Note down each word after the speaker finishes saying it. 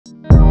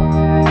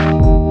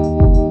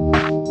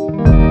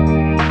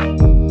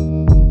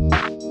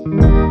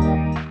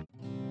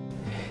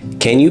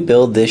Can you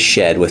build this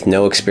shed with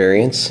no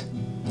experience?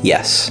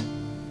 Yes.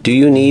 Do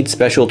you need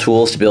special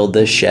tools to build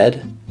this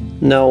shed?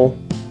 No.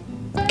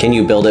 Can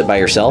you build it by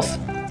yourself?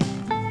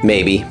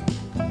 Maybe.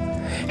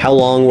 How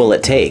long will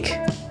it take?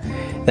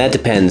 That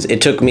depends.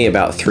 It took me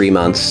about 3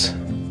 months.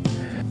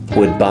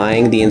 Would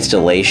buying the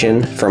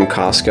installation from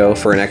Costco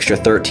for an extra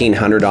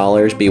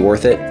 $1,300 be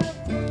worth it?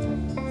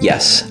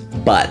 Yes,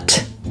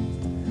 but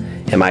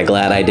am I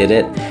glad I did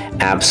it?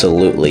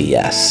 Absolutely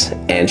yes.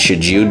 And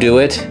should you do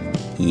it?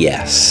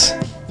 Yes.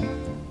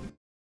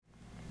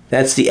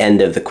 That's the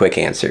end of the quick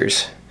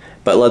answers.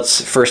 But let's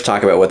first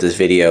talk about what this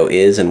video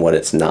is and what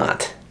it's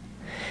not.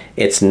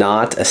 It's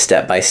not a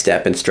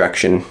step-by-step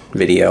instruction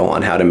video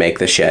on how to make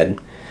the shed.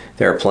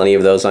 There are plenty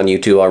of those on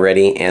YouTube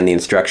already, and the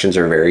instructions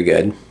are very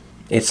good.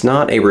 It's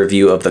not a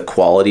review of the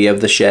quality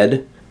of the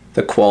shed.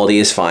 The quality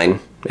is fine.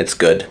 It's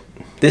good.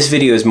 This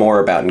video is more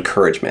about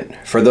encouragement.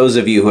 For those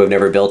of you who have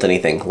never built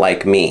anything,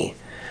 like me,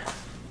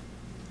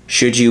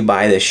 should you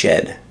buy this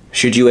shed?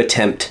 Should you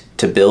attempt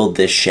to build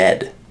this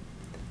shed?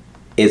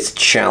 It's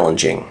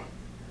challenging,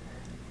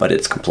 but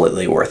it's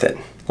completely worth it.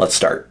 Let's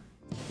start.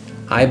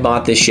 I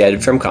bought this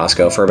shed from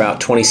Costco for about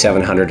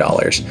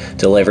 $2,700,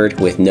 delivered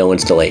with no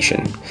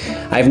installation.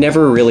 I've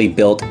never really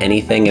built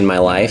anything in my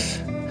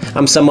life.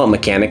 I'm somewhat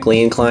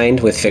mechanically inclined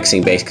with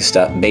fixing basic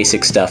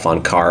stuff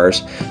on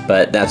cars,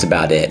 but that's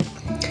about it.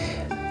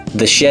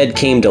 The shed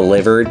came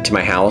delivered to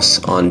my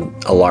house on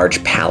a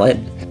large pallet.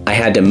 I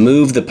had to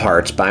move the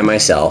parts by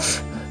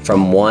myself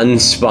from one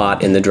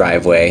spot in the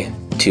driveway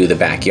to the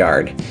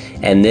backyard,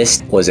 and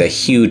this was a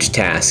huge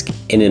task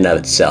in and of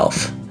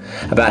itself.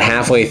 About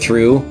halfway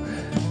through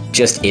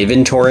just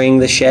inventorying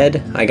the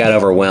shed, I got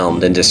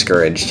overwhelmed and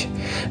discouraged,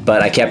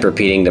 but I kept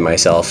repeating to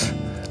myself,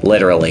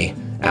 literally,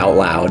 out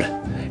loud,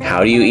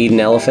 how do you eat an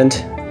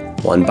elephant?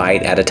 One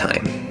bite at a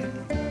time.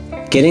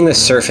 Getting the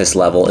surface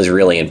level is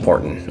really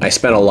important. I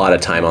spent a lot of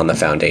time on the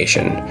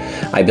foundation.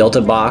 I built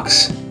a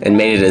box and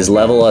made it as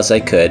level as I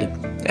could,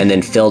 and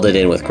then filled it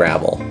in with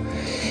gravel.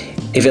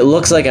 If it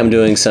looks like I'm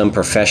doing some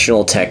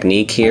professional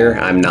technique here,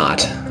 I'm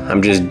not.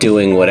 I'm just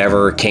doing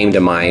whatever came to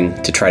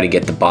mind to try to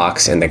get the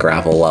box and the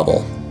gravel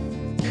level.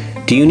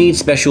 Do you need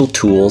special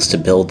tools to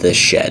build this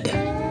shed?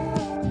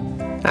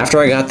 After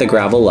I got the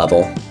gravel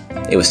level,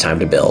 it was time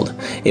to build.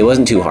 It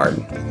wasn't too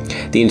hard.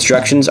 The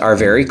instructions are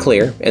very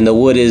clear and the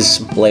wood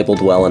is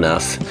labeled well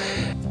enough.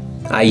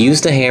 I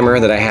used a hammer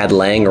that I had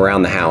laying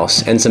around the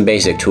house and some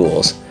basic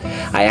tools.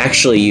 I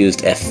actually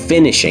used a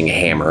finishing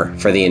hammer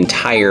for the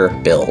entire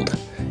build.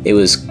 It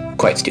was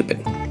quite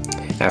stupid.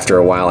 After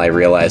a while I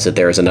realized that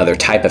there is another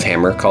type of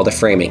hammer called a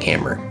framing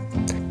hammer.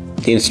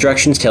 The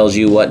instructions tells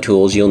you what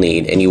tools you'll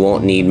need and you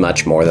won't need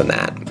much more than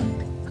that.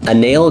 A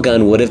nail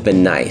gun would have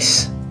been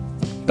nice,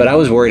 but I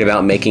was worried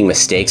about making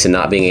mistakes and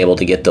not being able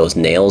to get those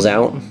nails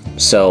out,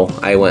 so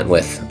I went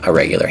with a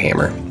regular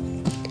hammer.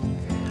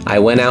 I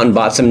went out and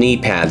bought some knee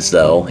pads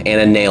though,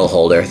 and a nail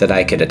holder that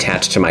I could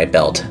attach to my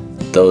belt.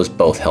 Those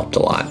both helped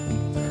a lot.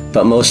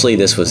 But mostly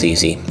this was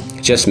easy.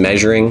 Just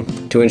measuring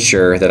to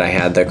ensure that I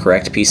had the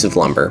correct piece of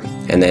lumber,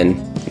 and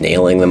then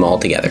nailing them all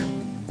together.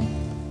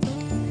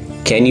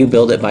 Can you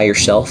build it by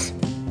yourself?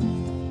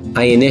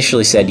 I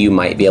initially said you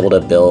might be able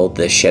to build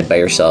this shed by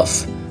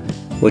yourself,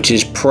 which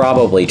is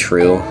probably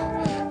true,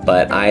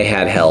 but I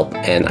had help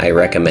and I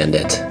recommend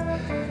it.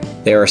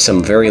 There are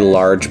some very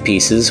large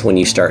pieces when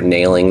you start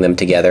nailing them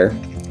together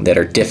that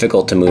are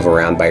difficult to move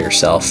around by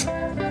yourself.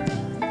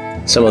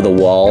 Some of the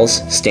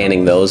walls,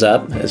 standing those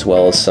up, as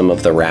well as some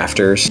of the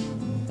rafters,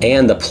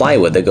 and the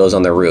plywood that goes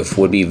on the roof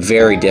would be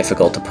very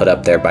difficult to put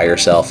up there by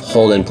yourself,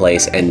 hold in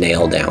place, and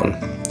nail down.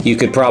 You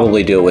could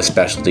probably do it with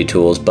specialty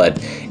tools, but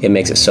it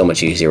makes it so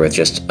much easier with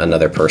just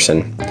another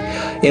person.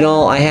 In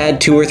all, I had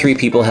 2 or 3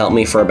 people help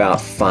me for about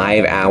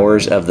 5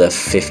 hours of the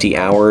 50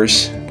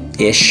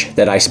 hours-ish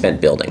that I spent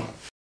building.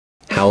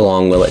 How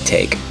long will it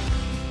take?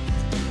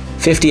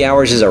 50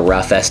 hours is a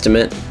rough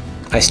estimate.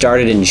 I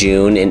started in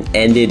June and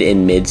ended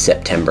in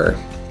mid-September.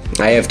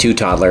 I have 2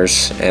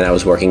 toddlers and I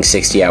was working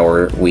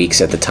 60-hour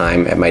weeks at the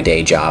time at my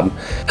day job.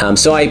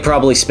 So I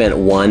probably spent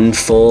 1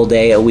 full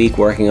day a week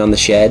working on the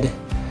shed.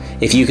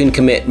 If you can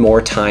commit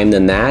more time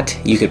than that,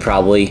 you could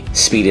probably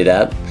speed it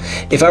up.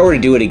 If I were to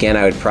do it again,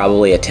 I would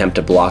probably attempt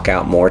to block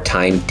out more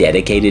time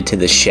dedicated to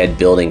the shed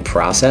building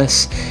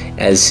process,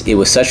 as it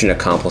was such an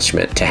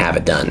accomplishment to have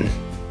it done.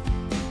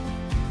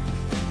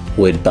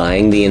 Would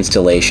buying the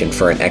installation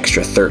for an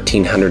extra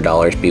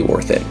 $1,300 be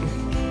worth it?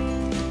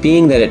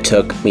 Being that it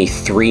took me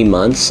 3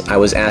 months, I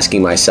was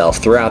asking myself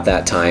throughout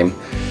that time,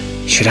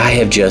 should I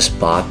have just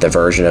bought the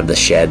version of the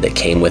shed that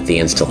came with the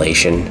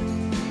installation?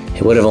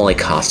 It would have only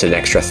cost an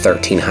extra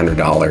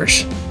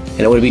 $1,300, and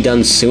it would be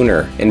done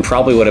sooner and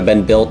probably would have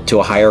been built to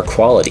a higher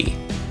quality.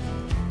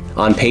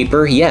 On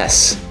paper,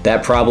 yes,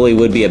 that probably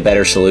would be a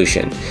better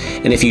solution.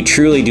 And if you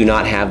truly do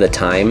not have the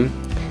time,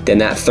 then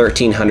that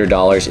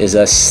 $1,300 is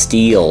a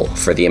steal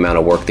for the amount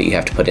of work that you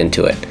have to put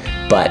into it.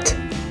 But,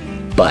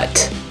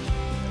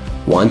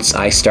 once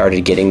I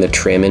started getting the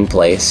trim in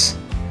place,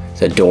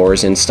 the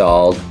doors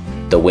installed,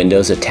 the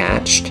windows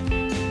attached,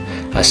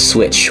 a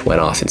switch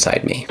went off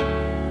inside me.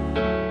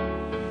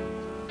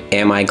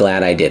 Am I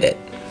glad I did it?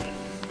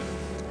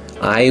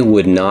 I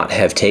would not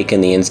have taken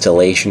the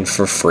installation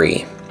for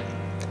free.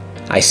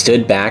 I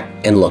stood back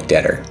and looked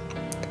at her.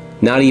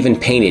 Not even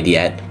painted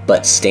yet,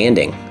 but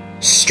standing.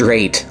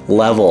 Straight,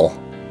 level,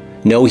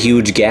 no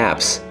huge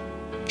gaps.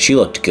 She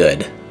looked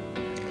good.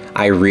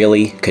 I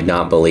really could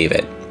not believe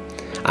it.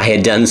 I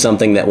had done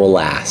something that will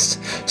last.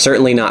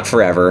 Certainly not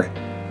forever,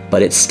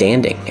 but it's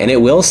standing, and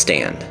it will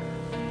stand.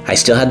 I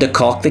still had to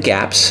caulk the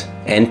gaps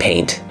and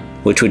paint,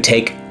 which would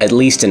take at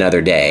least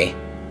another day,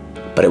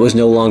 but it was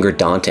no longer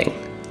daunting.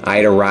 I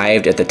had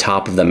arrived at the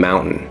top of the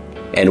mountain,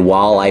 and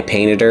while I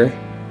painted her,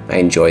 I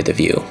enjoyed the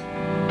view.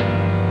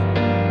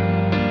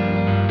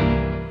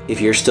 If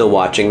you're still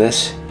watching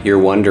this, you're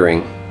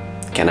wondering,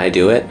 can I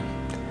do it?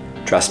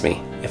 Trust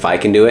me, if I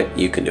can do it,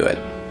 you can do it.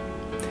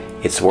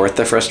 It's worth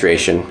the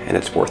frustration and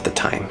it's worth the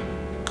time.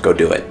 Go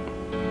do it.